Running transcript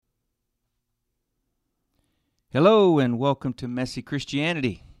Hello and welcome to Messy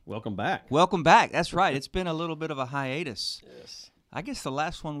Christianity. Welcome back. Welcome back. That's right. It's been a little bit of a hiatus. Yes. I guess the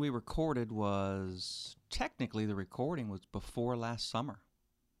last one we recorded was technically the recording was before last summer.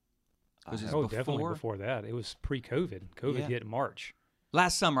 Definitely before that. It was pre-COVID. COVID hit in March.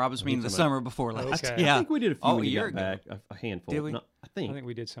 Last summer. I was meaning the summer before last. Okay. Yeah. I think we did a few when a you year got ago. back, a handful. Did we? I think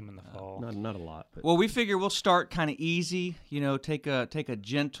we did some in the fall. not a lot. But Well, we figure we'll start kind of easy. Take a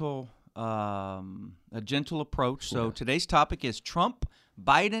gentle approach. So today's topic is Trump,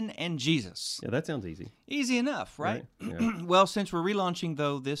 Biden, and Jesus. yeah, that sounds easy. Easy enough, right? Yeah. Well, since we're relaunching,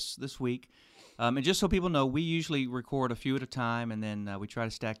 though, this week, and just so people know, we usually record a few at a time, and then we try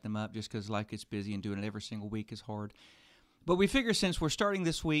to stack them up just because life gets busy and doing it every single week is hard. But we figure since we're starting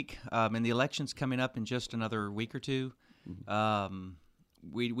this week and the election's coming up in just another week or two,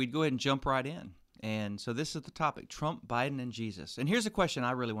 we'd go ahead and jump right in. And so this is the topic, Trump, Biden, and Jesus. And here's a question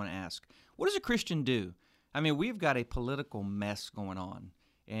I really want to ask. What does a Christian do? I mean, we've got a political mess going on.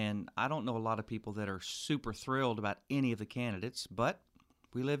 And I don't know a lot of people that are super thrilled about any of the candidates, but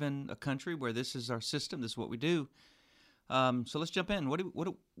we live in a country where this is our system. This is what we do. So let's jump in. Where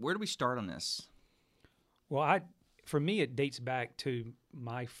do we start on this? Well, for me, it dates back to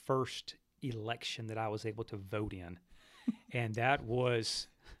my first election that I was able to vote in, and that was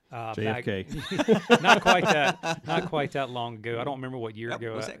JFK. not quite that long ago. I don't remember what year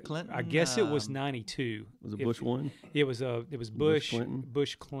ago. Was that Clinton? I guess it was 92. Was it Bush one? It was Bush Clinton?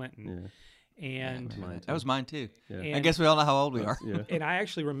 Bush Clinton. Yeah. And That was mine too. Yeah. I guess we all know how old we are. Yeah. and I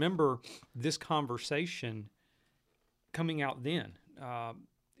actually remember this conversation coming out then.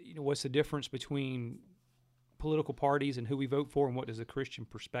 What's the difference between political parties and who we vote for, and what is a Christian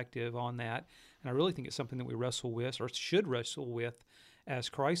perspective on that? And I really think it's something that we wrestle with, or should wrestle with, as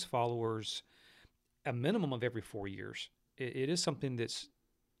Christ followers, a minimum of every 4 years. It is something that's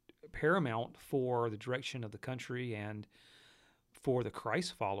paramount for the direction of the country and for the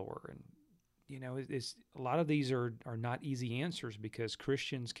Christ follower. And it's a lot of these are not easy answers, because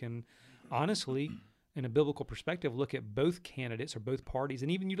Christians can honestly, in a biblical perspective, look at both candidates or both parties,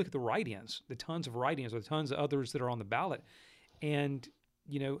 and even you look at the write-ins, the tons of write-ins or the tons of others that are on the ballot, and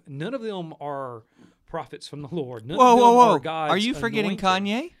none of them are prophets from the Lord. None of them are God's Are you forgetting anointed.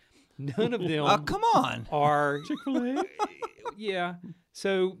 Kanye? None of them Come on. are Chick-fil-A. yeah.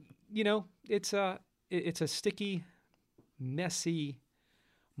 So it's a sticky, messy,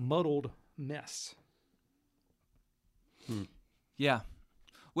 muddled mess. Yeah.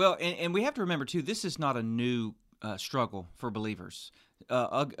 Well, and we have to remember, too, this is not a new struggle for believers.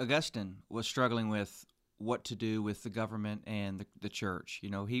 Augustine was struggling with what to do with the government and the church.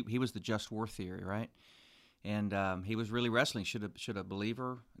 He was the just war theory, right? And he was really wrestling. Should a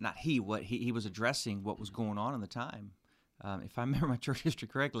believer, not he was addressing what was going on in the time. If I remember my church history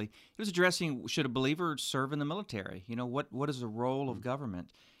correctly, he was addressing, should a believer serve in the military? What is the role of government?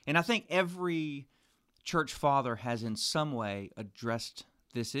 And I think every church father has in some way addressed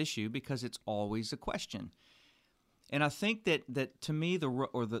this issue, because it's always a question. And I think that to me the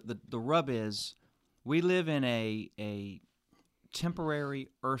rub is, we live in a temporary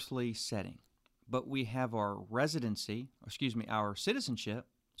earthly setting, but we have our our citizenship.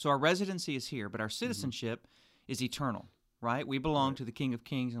 So our residency is here, but our citizenship is eternal, right? We belong to the King of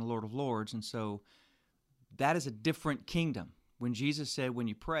Kings and Lord of Lords, and so that is a different kingdom. When Jesus said, when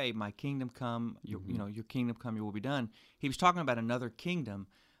you pray, my kingdom come, your kingdom come, your will be done, he was talking about another kingdom,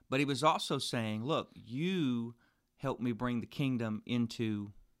 but he was also saying, look, you help me bring the kingdom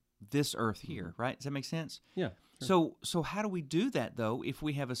into this earth here, right? Does that make sense? Yeah. Sure. So how do we do that, though, if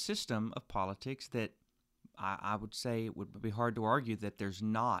we have a system of politics that I would say it would be hard to argue that there's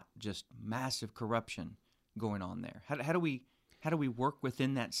not just massive corruption going on there? How do we work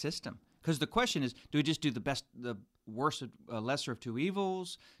within that system? Because the question is, do we just do the worst, lesser of two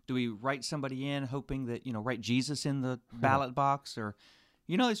evils? Do we write somebody in hoping that, write Jesus in the ballot box? Or,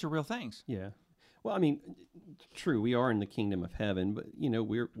 these are real things. Yeah. Well, I mean, true, we are in the kingdom of heaven, but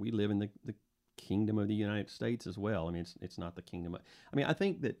we live in the kingdom of the United States as well. I mean, it's not the kingdom of, I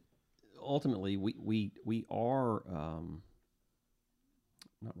think that ultimately we are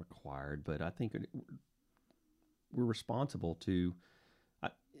not required, but I think we're responsible to.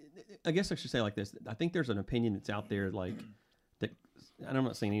 I guess I should say it like this. I think there's an opinion that's out there like that, and I'm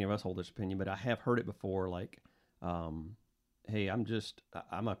not saying any of us hold this opinion, but I have heard it before, like, hey,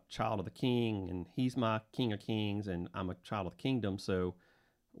 I'm a child of the king, and he's my King of Kings, and I'm a child of the kingdom, so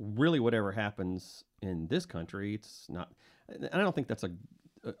really whatever happens in this country, it's not, and I don't think that's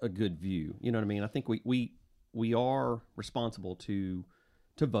a good view. You know what I mean? I think we are responsible to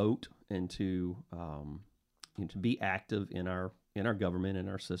vote and to be active in our government and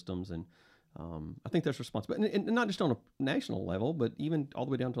our systems, and I think there's responsibility, and not just on a national level, but even all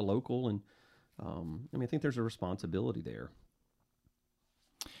the way down to local. And I think there's a responsibility there.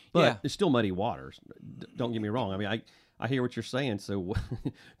 But Yeah. it's still muddy waters. Don't get me wrong. I mean, I hear what you're saying. So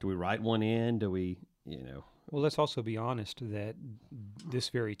do we write one in? Do we, Well, let's also be honest that this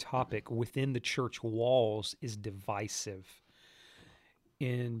very topic within the church walls is divisive.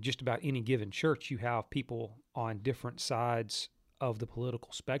 In just about any given church, you have people on different sides of the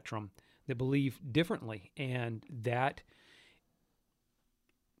political spectrum that believe differently, and that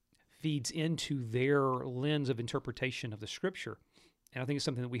feeds into their lens of interpretation of the Scripture. And I think it's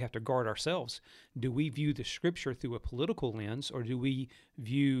something that we have to guard ourselves. Do we view the Scripture through a political lens, or do we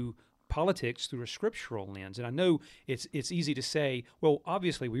view politics through a scriptural lens? And I know it's easy to say, well,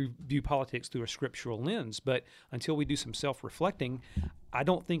 obviously we view politics through a scriptural lens, but until we do some self-reflecting, I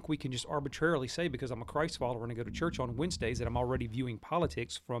don't think we can just arbitrarily say, because I'm a Christ follower and I go to church on Wednesdays, that I'm already viewing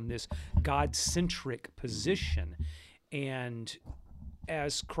politics from this God-centric position. And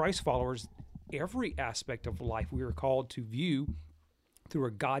as Christ followers, every aspect of life we are called to view through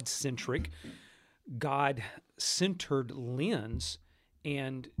a God-centric, God-centered lens.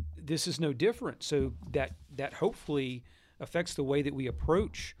 And this is no different. So that hopefully affects the way that we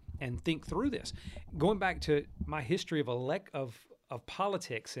approach and think through this. Going back to my history of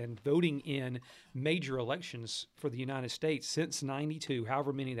politics and voting in major elections for the United States since '92,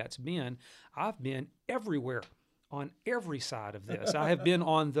 however many that's been, I've been everywhere on every side of this. I have been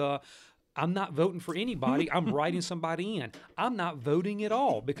on I'm not voting for anybody. I'm writing somebody in. I'm not voting at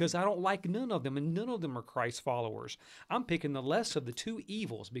all because I don't like none of them, and none of them are Christ followers. I'm picking the less of the two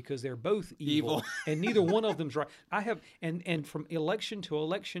evils because they're both evil. And neither one of them's right. I have, and from election to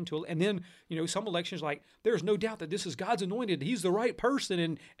election and then, some elections, like, there's no doubt that this is God's anointed. He's the right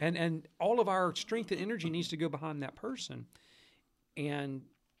person, and all of our strength and energy needs to go behind that person. And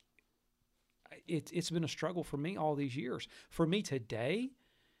it's been a struggle for me all these years. For me today,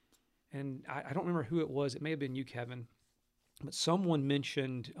 and I don't remember who it was. It may have been you, Kevin, but someone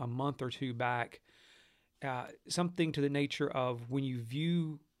mentioned a month or two back something to the nature of, when you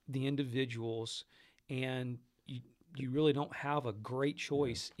view the individuals and you really don't have a great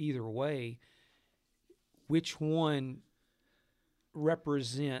choice either way, which one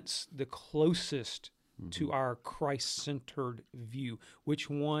represents the closest to our Christ-centered view? Which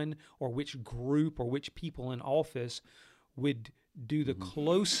one or which group or which people in office would do the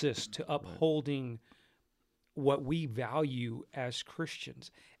closest to upholding what we value as Christians?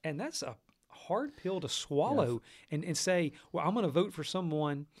 And that's a hard pill to swallow. Yes. And say, well, I'm going to vote for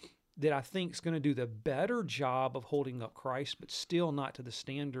someone that I think is going to do the better job of holding up Christ, but still not to the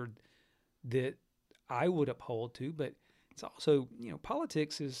standard that I would uphold to. But it's also,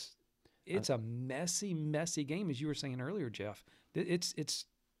 politics it's a messy, messy game, as you were saying earlier, Jeff. It's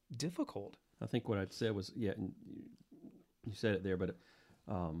difficult. I think what I'd said was, and you said it there, but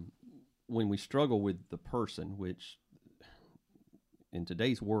when we struggle with the person, which in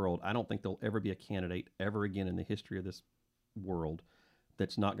today's world, I don't think there'll ever be a candidate ever again in the history of this world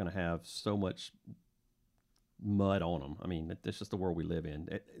that's not going to have so much mud on them. I mean, that's just the world we live in.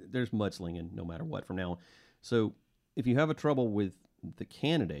 There's mudslinging no matter what from now on. So if you have a trouble with the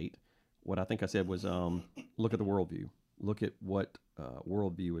candidate, what I think I said was look at the worldview. Look at what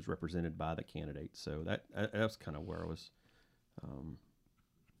worldview is represented by the candidate. So that's kind of where I was.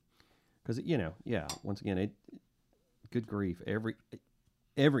 Because once again, good grief,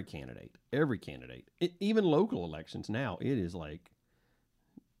 every candidate, even local elections now, it is like,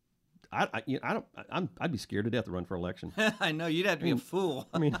 I'd be scared to death to run for election. I know, you'd have to be a fool.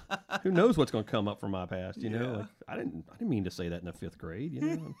 I mean, who knows what's going to come up from my past? Like, I didn't mean to say that in the 5th grade.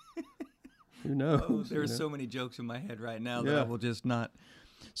 Who knows? Oh, there's so many jokes in my head right now that I will just not.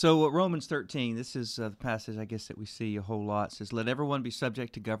 So Romans 13, this is the passage, I guess, that we see a whole lot. It says, "Let everyone be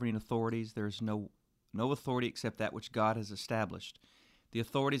subject to governing authorities. There is no authority except that which God has established. The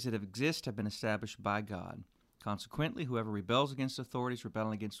authorities that exist have been established by God. Consequently, whoever rebels against authorities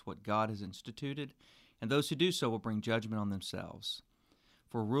rebelling against what God has instituted, and those who do so will bring judgment on themselves.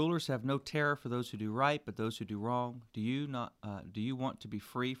 For rulers have no terror for those who do right, but those who do wrong. Do you want to be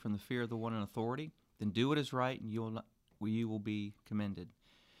free from the fear of the one in authority? Then do what is right, and you will be commended."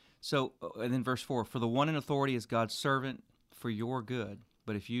 So, and then verse 4, "For the one in authority is God's servant for your good.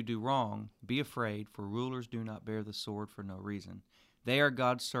 But if you do wrong, be afraid, for rulers do not bear the sword for no reason. They are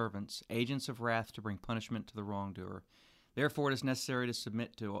God's servants, agents of wrath to bring punishment to the wrongdoer. Therefore it is necessary to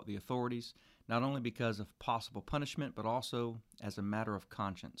submit to the authorities, not only because of possible punishment, but also as a matter of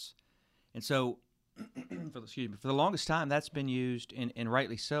conscience." And so, for the longest time, that's been used, and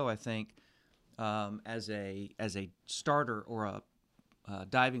rightly so, I think, as a starter or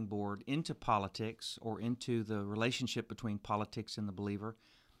diving board into politics or into the relationship between politics and the believer.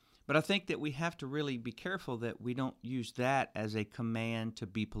 But I think that we have to really be careful that we don't use that as a command to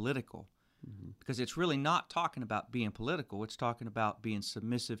be political, because it's really not talking about being political. It's talking about being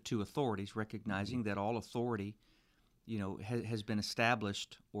submissive to authorities, recognizing that all authority, has been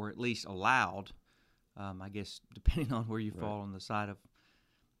established or at least allowed. I guess depending on where you fall on the side of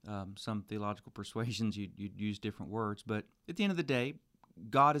some theological persuasions, you'd use different words. But at the end of the day,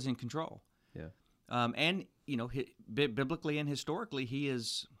 God is in control. Yeah. And biblically and historically, He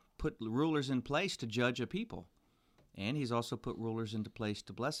has put rulers in place to judge a people, and He's also put rulers into place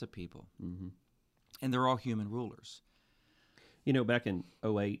to bless a people. Mm-hmm. And they're all human rulers. Back in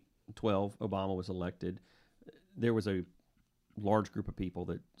 2008, 12, Obama was elected. There was a large group of people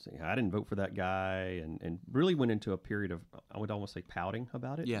that say, I didn't vote for that guy, and really went into a period of, I would almost say, pouting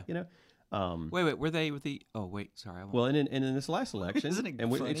about it. Yeah. Wait, were they with the? Oh, wait, sorry. Well, and in this last election, Isn't it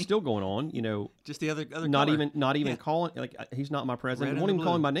and funny? it's still going on. Just the other not color. even Yeah. calling, like, he's not my president. Red Won't and even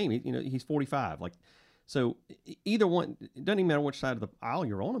call him blue. by name. He's 45. Like, so either one, it doesn't even matter which side of the aisle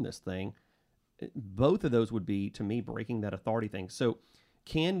you're on this thing. Both of those would be, to me, breaking that authority thing. So,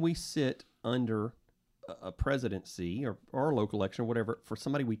 can we sit under a presidency or a local election or whatever for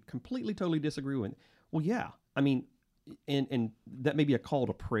somebody we completely, totally disagree with? Well, yeah. I mean, and that may be a call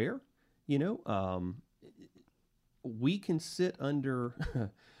to prayer. We can sit under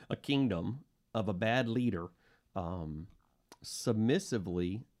a kingdom of a bad leader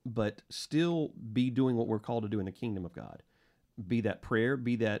submissively, but still be doing what we're called to do in the kingdom of God. Be that prayer,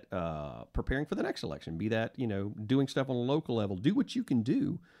 be that preparing for the next election, be that, doing stuff on a local level. Do what you can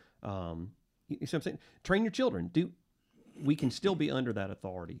do. You see what I'm saying? Train your children. We can still be under that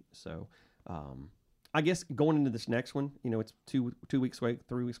authority. So I guess going into this next one, it's 2 weeks away,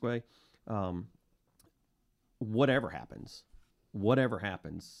 3 weeks away. Whatever happens,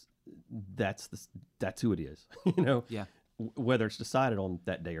 that's who it is. Yeah. Whether it's decided on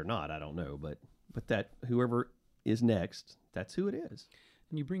that day or not, I don't know. But that whoever is next, that's who it is.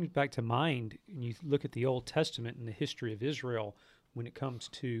 And you bring it back to mind, and you look at the Old Testament and the history of Israel when it comes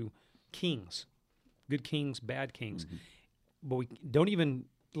to kings, good kings, bad kings. Mm-hmm. But we don't even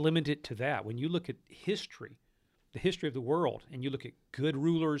limit it to that. When you look at history, the history of the world, and you look at good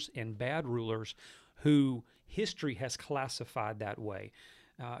rulers and bad rulers who history has classified that way,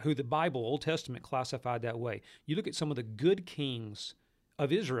 who the Bible, Old Testament, classified that way. You look at some of the good kings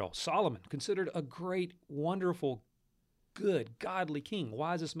of Israel. Solomon, considered a great, wonderful, good, godly king,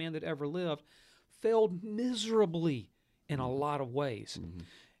 wisest man that ever lived, failed miserably in a lot of ways. Mm-hmm.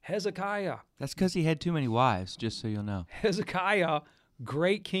 Hezekiah. That's because he had too many wives, just so you'll know. Hezekiah,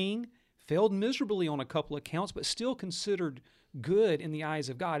 great king, failed miserably on a couple of counts, but still considered good in the eyes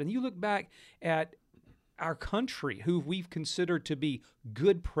of God. And you look back at our country, who we've considered to be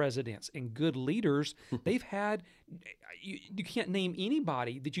good presidents and good leaders, they've had, you can't name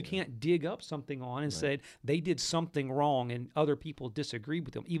anybody that you can't dig up something on and said they did something wrong and other people disagreed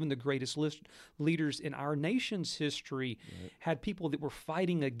with them. Even the greatest leaders in our nation's history had people that were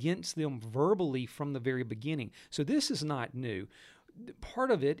fighting against them verbally from the very beginning. So this is not new.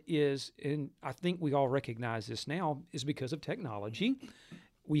 Part of it is, and I think we all recognize this now, is because of technology.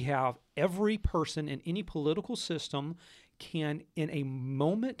 We have every person in any political system can, in a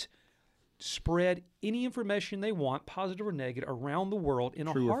moment, spread any information they want, positive or negative, around the world in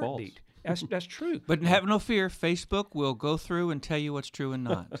True a or false. heartbeat. That's true. But have no fear, Facebook will go through and tell you what's true and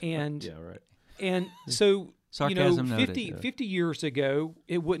not. And Yeah, right. and so Sarcasm 50 years ago,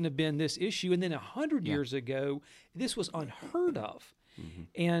 it wouldn't have been this issue, and then 100 years ago, this was unheard of. Mm-hmm.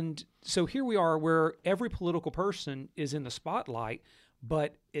 And so here we are, where every political person is in the spotlight.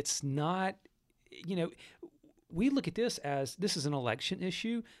 But it's not, we look at this as this is an election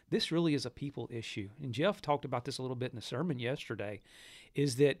issue. This really is a people issue. And Jeff talked about this a little bit in the sermon yesterday,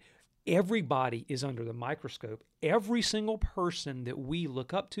 is that everybody is under the microscope. Every single person that we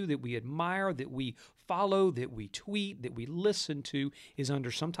look up to, that we admire, that we follow, that we tweet, that we listen to, is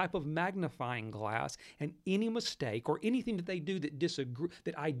under some type of magnifying glass. And any mistake or anything that they do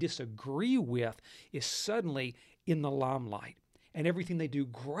that I disagree with is suddenly in the limelight. And everything they do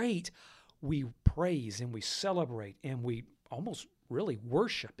great, we praise and we celebrate and we almost really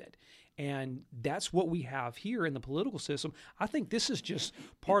worship it. And that's what we have here in the political system. I think this is just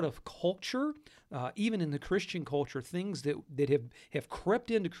part of culture, even in the Christian culture, things that have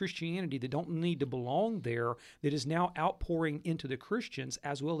crept into Christianity that don't need to belong there, that is now outpouring into the Christians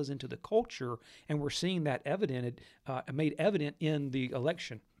as well as into the culture. And we're seeing that made evident in the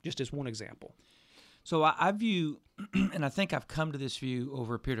election, just as one example. So I view, and I think I've come to this view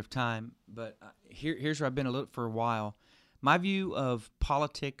over a period of time, but here's where I've been for a while. My view of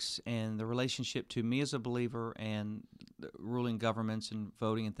politics and the relationship to me as a believer and the ruling governments and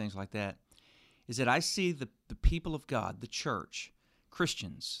voting and things like that is that I see the people of God, the church,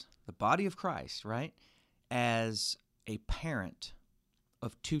 Christians, the body of Christ, right, as a parent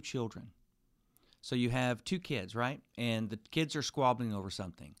of two children. So you have two kids, right, and the kids are squabbling over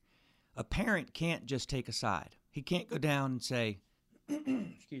something. A parent can't just take a side. He can't go down and say,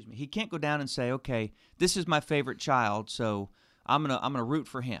 excuse me, he can't go down and say, okay, this is my favorite child, so I'm gonna root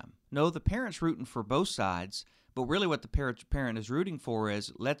for him. No, the parent's rooting for both sides, but really what the parent is rooting for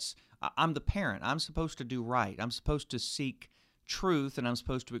is, I'm the parent. I'm supposed to do right. I'm supposed to seek truth, and I'm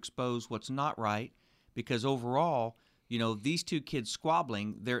supposed to expose what's not right, because overall, these two kids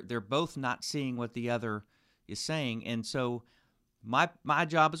squabbling, they're both not seeing what the other is saying, and so my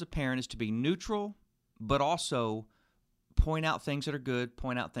job as a parent is to be neutral, but also point out things that are good,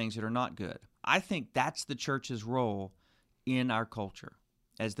 point out things that are not good. I think that's the church's role in our culture.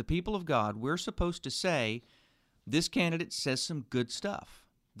 As the people of God, we're supposed to say, this candidate says some good stuff.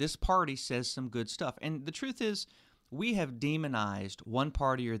 This party says some good stuff. And the truth is, we have demonized one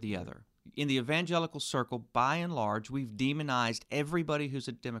party or the other. In the evangelical circle, by and large, we've demonized everybody who's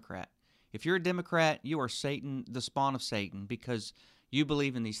a Democrat. If you're a Democrat, you are Satan, the spawn of Satan, because you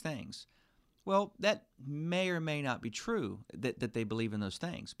believe in these things. Well, that may or may not be true that they believe in those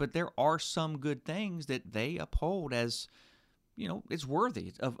things, but there are some good things that they uphold as, it's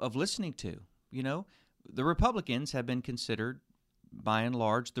worthy of listening to. The Republicans have been considered, by and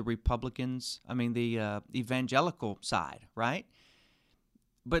large, the evangelical side, right?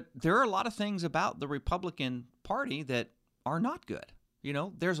 But there are a lot of things about the Republican Party that are not good.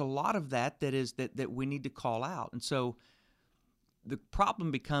 There's a lot of that we need to call out. And so the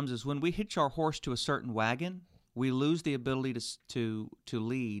problem becomes is when we hitch our horse to a certain wagon, we lose the ability to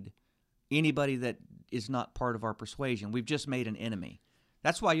lead anybody that is not part of our persuasion. We've just made an enemy.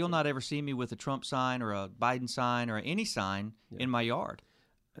 That's why you'll not ever see me with a Trump sign or a Biden sign or any sign in my yard.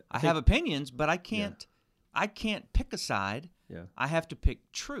 I have opinions, but I can't pick a side. Yeah. I have to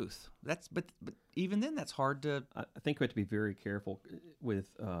pick truth. But even then, that's hard to. I think we have to be very careful with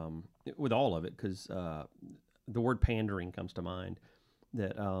all of it, because the word pandering comes to mind.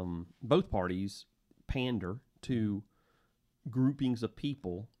 That both parties pander to groupings of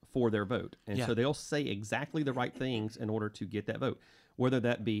people for their vote, and so they'll say exactly the right things in order to get that vote. Whether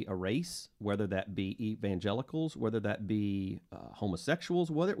that be a race, whether that be evangelicals, whether that be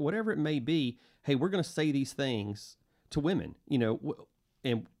homosexuals, whatever it may be. Hey, we're going to say these things to women,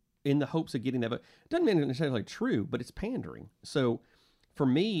 and in the hopes of getting that vote. It doesn't mean it's necessarily true, but it's pandering. So for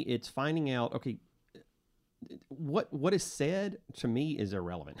me, it's finding out, okay, what is said to me is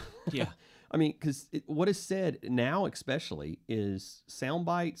irrelevant. Yeah. I mean, because what is said now especially is sound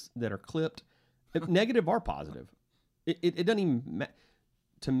bites that are clipped, negative or positive. It doesn't even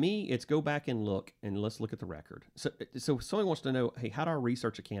to me, it's go back and let's look at the record. So if someone wants to know, hey, how do I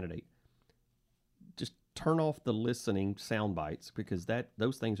research a candidate? Just turn off the listening sound bites, because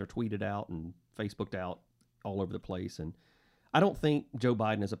those things are tweeted out and Facebooked out all over the place. And I don't think Joe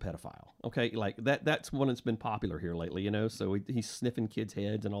Biden is a pedophile. Okay, like that's one that's been popular here lately. So he's sniffing kids'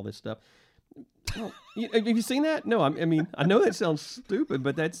 heads and all this stuff. Have you seen that? No, I mean, I know that sounds stupid,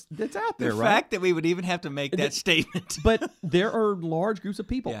 but that's out there, the right? The fact that we would even have to make that statement. But there are large groups of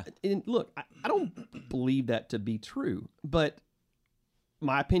people. Yeah. And look, I don't believe that to be true, but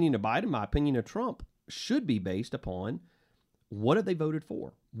my opinion of Biden, my opinion of Trump should be based upon what have they voted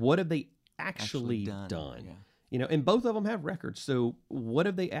for? What have they actually done? Yeah. And both of them have records. So what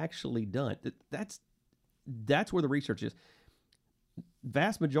have they actually done? That's where the research is.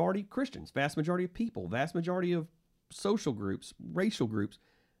 Vast majority Christians, vast majority of people, vast majority of social groups, racial groups,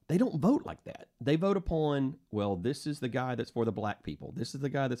 they don't vote like that. They vote upon, well, this is the guy that's for the black people. This is the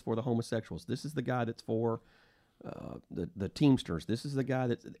guy that's for the homosexuals. This is the guy that's for the Teamsters. This is the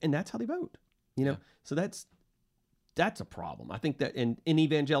guy and that's how they vote. So that's a problem. I think that in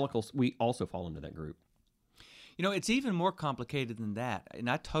evangelicals, we also fall into that group. It's even more complicated than that, and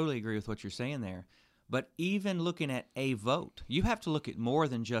I totally agree with what you're saying there. But even looking at a vote, you have to look at more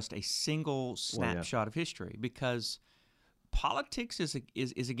than just a single snapshot of history, because politics is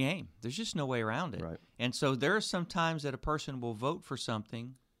a game. There's just no way around it. Right. And so there are some times that a person will vote for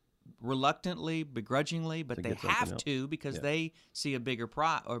something reluctantly, begrudgingly, but they have to because they see a bigger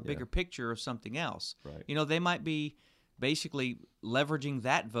bigger picture of something else. Right. They might be basically leveraging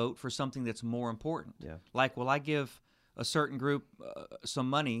that vote for something that's more important. Yeah. Like, will I give a certain group some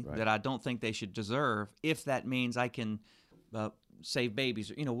money that I don't think they should deserve if that means I can save babies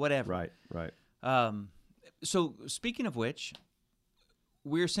or whatever. Right. So speaking of which,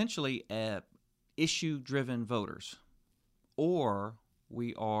 we're essentially issue-driven voters. or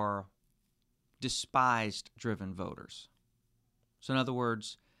we are despised-driven voters. So in other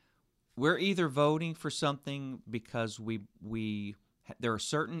words, we're either voting for something because there are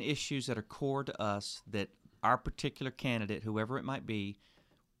certain issues that are core to us that our particular candidate, whoever it might be,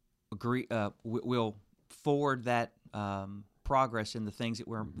 will forward that progress in the things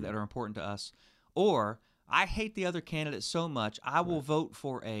that are important to us, or I hate the other candidate so much I will vote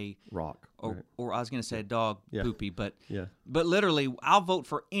for a rock, or I was going to say a dog poopy, but literally I'll vote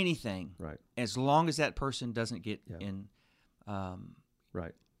for anything, right, as long as that person doesn't get in.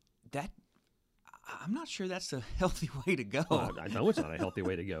 Right. That I'm not sure that's a healthy way to go. I know it's not a healthy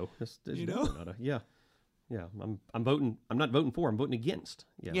way to go. It's definitely not yeah. I'm voting. I'm not voting for. I'm voting against.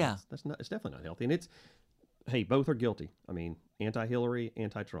 Yeah. That's not. It's definitely not healthy. And it's, hey, both are guilty. I mean, anti-Hillary,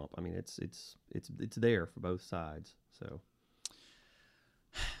 anti-Trump. I mean, it's there for both sides. So,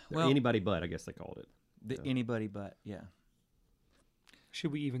 anybody but, I guess they called it. Anybody but, yeah.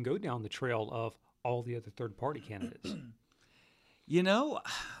 Should we even go down the trail of all the other third-party candidates? You know,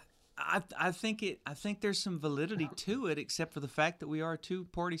 I think there's some validity to it, except for the fact that we are a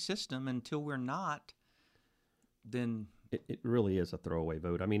two-party system. Until we're not, then it really is a throwaway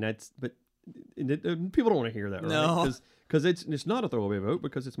vote. I mean, people don't want to hear that, right? No, because it's not a throwaway vote,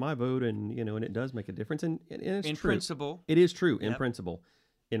 because it's my vote, and and it does make a difference, and it's in true. Principle, it is true in principle.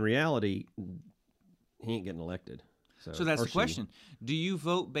 In reality, he ain't getting elected. So that's the question. Do you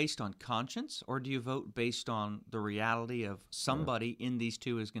vote based on conscience, or do you vote based on the reality of somebody in these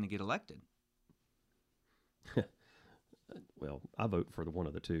two is going to get elected? Well, I vote for one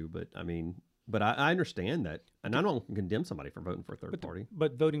of the two, but I mean, I understand that, and I don't condemn somebody for voting for a third party.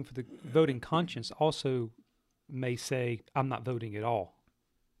 But voting conscience also may say, I'm not voting at all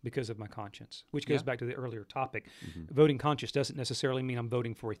because of my conscience, which goes back to the earlier topic. Mm-hmm. Voting conscience doesn't necessarily mean I'm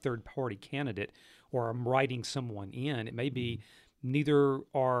voting for a third-party candidate or I'm writing someone in. It may be neither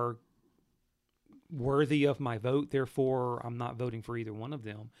are worthy of my vote, therefore I'm not voting for either one of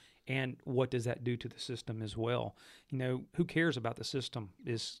them. And what does that do to the system as well? Who cares about the system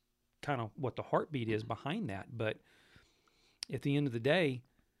is kind of what the heartbeat is behind that. But at the end of the day,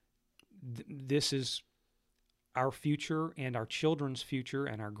 this is our future and our children's future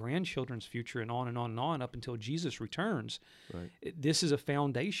and our grandchildren's future, and on and on and on up until Jesus returns. Right. This is a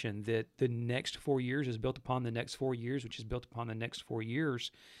foundation that the next 4 years is built upon the next 4 years, which is built upon the next 4 years.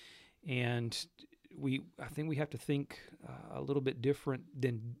 And I think we have to think a little bit different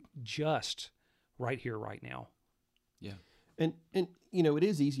than just right here, right now. Yeah. And it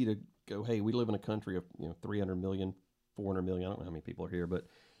is easy to go, hey, we live in a country of 300 million, 400 million. I don't know how many people are here, but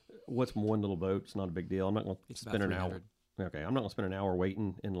what's one little vote? It's not a big deal. I'm not going to spend an hour. Okay, I'm not going to spend an hour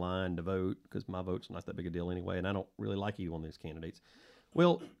waiting in line to vote because my vote's not that big a deal anyway, and I don't really like either one of these candidates.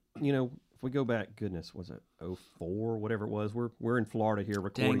 Well, if we go back, goodness, was it 2004, whatever it was? We're in Florida here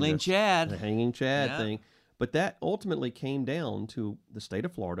recording the Hanging Chad thing. But that ultimately came down to the state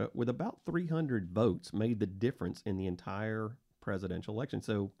of Florida, with about 300 votes made the difference in the entire presidential election.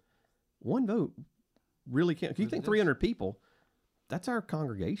 So one vote really can't. If you think 300 people, that's our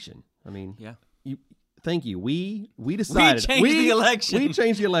congregation. I mean, thank you. We decided we changed the election. We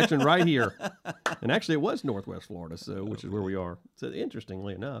changed the election right here, and actually it was Northwest Florida, which is where we are. So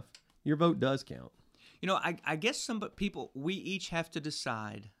interestingly enough, your vote does count. I guess some people, we each have to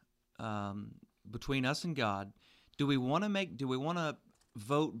decide between us and God. Do we want to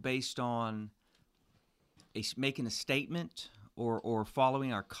vote based on making a statement or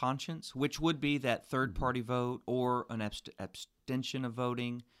following our conscience, which would be that third-party vote or an abstention of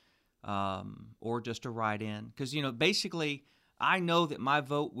voting, or just a write-in? Because, basically, I know that my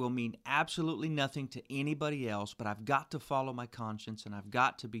vote will mean absolutely nothing to anybody else, but I've got to follow my conscience, and I've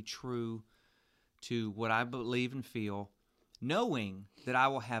got to be true to what I believe and feel, knowing that I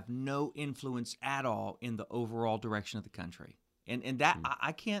will have no influence at all in the overall direction of the country. And that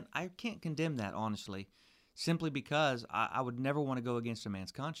I can't condemn that, honestly, simply because I would never want to go against a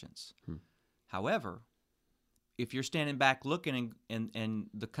man's conscience. However, if you're standing back looking and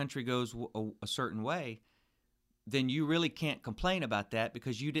the country goes a certain way, then you really can't complain about that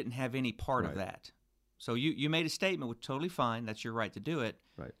because you didn't have any part of that. So you made a statement, which is totally fine. That's your right to do it.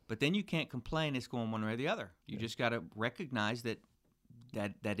 Right. But then you can't complain it's going one way or the other. You just got to recognize that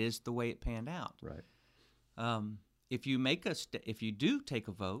is the way it panned out. Right. If you do take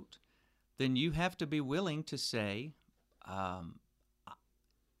a vote, then you have to be willing to say, I'm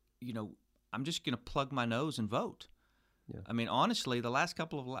just going to plug my nose and vote. Yeah. I mean, honestly,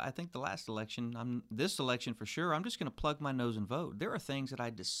 I think the last election, this election for sure, I'm just going to plug my nose and vote. There are things that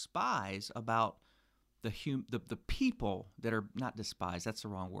I despise about the people that are not despised. That's the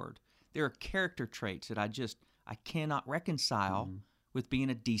wrong word. There are character traits that I cannot reconcile with being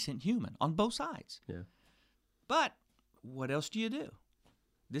a decent human on both sides. Yeah. But what else do you do?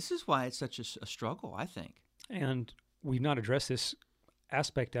 This is why it's such a struggle, I think. And we've not addressed this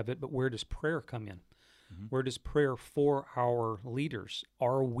aspect of it, but where does prayer come in? Where does prayer for our leaders?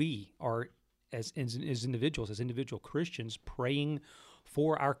 Are we, as individuals, as individual Christians, praying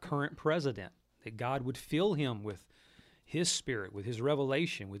for our current president, that God would fill him with His Spirit, with His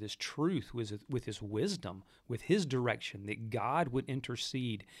revelation, with His truth, with His wisdom, with His direction, that God would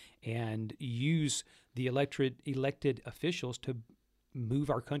intercede and use the elected officials to move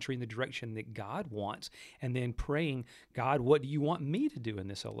our country in the direction that God wants, and then praying, God, what do you want me to do in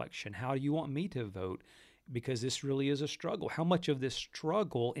this election? How do you want me to vote? Because this really is a struggle. How much of this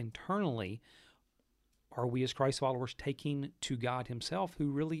struggle internally are we as Christ followers taking to God Himself, who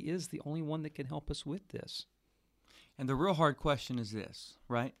really is the only one that can help us with this? And the real hard question is this,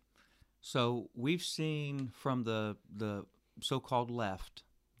 right? So we've seen from the so-called left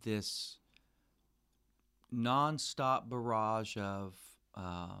this nonstop barrage of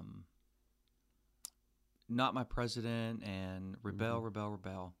not my president and rebel, rebel,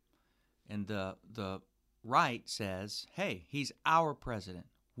 rebel. And the right says, hey, he's our president.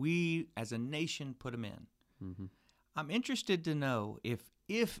 We as a nation put him in. Mm-hmm. I'm interested to know if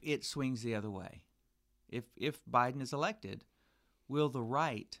it swings the other way. If Biden is elected, will the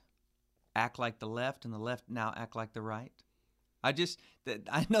right act like the left and the left now act like the right? I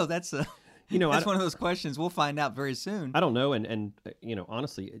know that's that's one of those questions we'll find out very soon. I don't know, and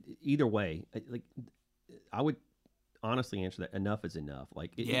honestly, either way, I would honestly answer that enough is enough.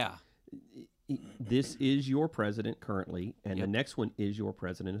 This is your president currently, and the next one is your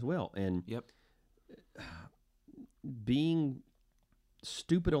president as well. And being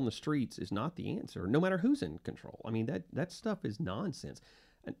stupid on the streets is not the answer, no matter who's in control. I mean, that stuff is nonsense.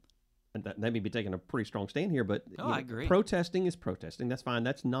 And that may be taking a pretty strong stand here, but I agree. Protesting is protesting. That's fine.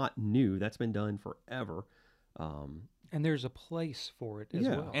 That's not new. That's been done forever. And there's a place for it as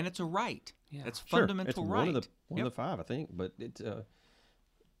well. And it's a right. Yeah. It's Sure. fundamental It's right. one of the five, I think. But it's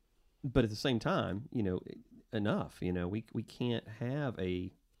but at the same time, enough. We can't have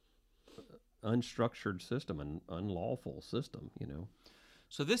a unstructured system, an unlawful system.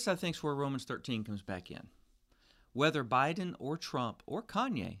 So this, I think, is where Romans 13 comes back in. Whether Biden or Trump or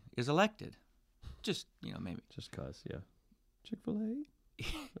Kanye is elected, just, maybe. Just cause, yeah. Chick-fil-A.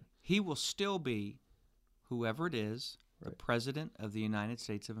 He will still be, whoever it is, the Right. President of the United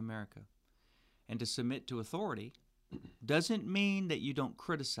States of America. And to submit to authority doesn't mean that you don't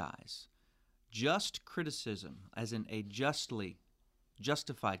criticize. Just criticism, as in a justified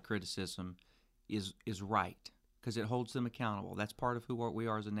criticism, is right, because it holds them accountable. That's part of who we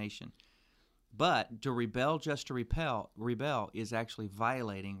are as a nation. But to rebel just to rebel is actually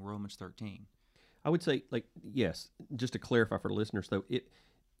violating Romans 13. I would say, yes, just to clarify for listeners, though,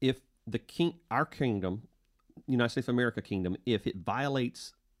 if our kingdom, United States of America kingdom, if it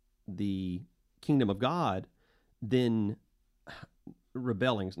violates the kingdom of God, then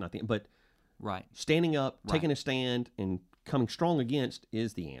rebelling is not the, but Right. standing up, Right. taking a stand, and coming strong against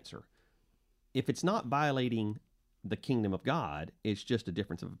is the answer. If it's not violating the kingdom of God, it's just a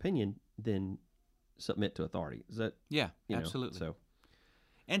difference of opinion, then submit to authority. Is that, Yeah, absolutely. So,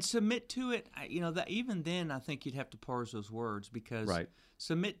 And submit to it, that even then I think you'd have to parse those words, because Right.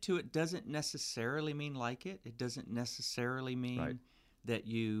 submit to it doesn't necessarily mean like it. It doesn't necessarily mean Right. that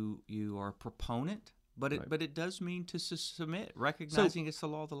you are a proponent, but Right. it does mean to submit, recognizing it's the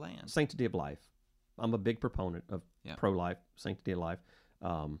law of the land. sanctity of life. I'm a big proponent of pro-life, sanctity of life.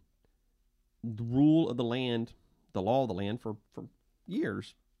 The rule of the land, the law of the land for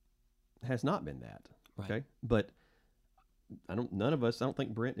years has not been that. Right. Okay. But I don't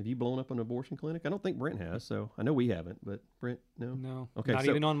think Brent, have you blown up an abortion clinic? I don't think Brent has. So I know we haven't, but Brent, no. No, Okay, not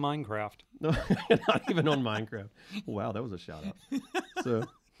so- even on Minecraft. No, not even on Minecraft. Wow. That was a shout out. So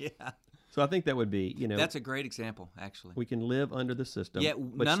Yeah, I think that would be, that's a great example, actually. we can live under the system, Yeah,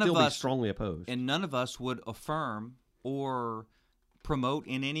 but none of still be us- strongly opposed. And none of us would affirm or promote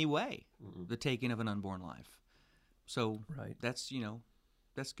in any way the taking of an unborn life. So Right. that's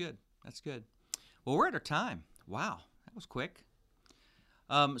that's good. That's good. Well, we're at our time. Wow, that was quick.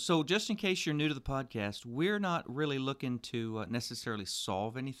 So just in case you're new to the podcast, we're not really looking to necessarily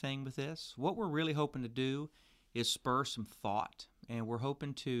solve anything with this. What we're really hoping to do is spur some thought, and we're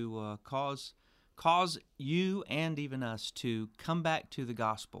hoping to cause you and even us to come back to the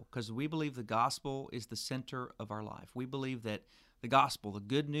gospel, because we believe the gospel is the center of our life. We believe that the gospel, the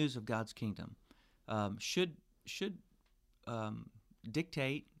good news of God's kingdom, should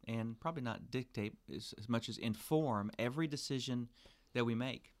dictate, and probably not dictate as much as inform every decision that we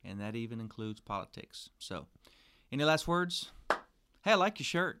make, and that even includes politics. So, any last words? Hey, I like your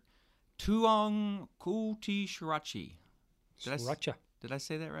shirt. Tuong Kuti Shirachi. Sriracha. Did I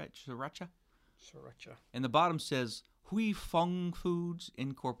say that right? Sriracha? Sriracha. And the bottom says Hui Fong Foods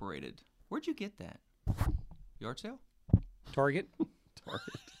Incorporated. Where'd you get that? Yard sale? Target.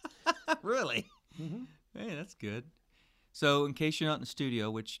 Really? Mm-hmm. Hey, that's good. So, in case you're not in the studio,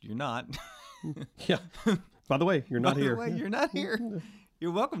 which you're not. Yeah. By the way, you're not here. By the way, you're not here.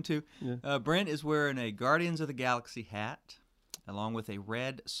 You're welcome to. Yeah. Brent is wearing a Guardians of the Galaxy hat, along with a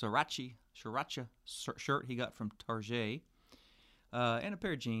red Sriracha shirt he got from Target, and a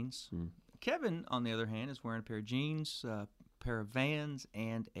pair of jeans. Kevin, on the other hand, is wearing a pair of jeans, a pair of Vans,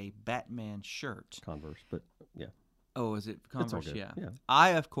 and a Batman shirt. Converse, but yeah. Oh, is it It's all Converse? good. Yeah. Yeah. I,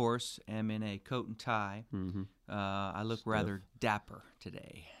 of course, am in a coat and tie. Mm-hmm. I look rather dapper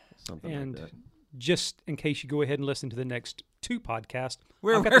today. Something And like that. just in case you go ahead and listen to the next 2 podcasts,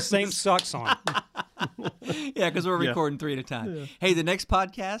 We're I've got wearing the same socks on. Yeah, because we're Yeah. recording 3 at a time. Yeah. Hey, the next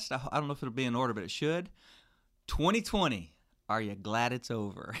podcast, I don't know if it'll be in order, but it should. 2020. Are you glad it's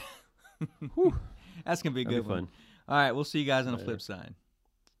over? That's going to be a That'd good be one. fun. All right, we'll see you guys on the Later. flip side.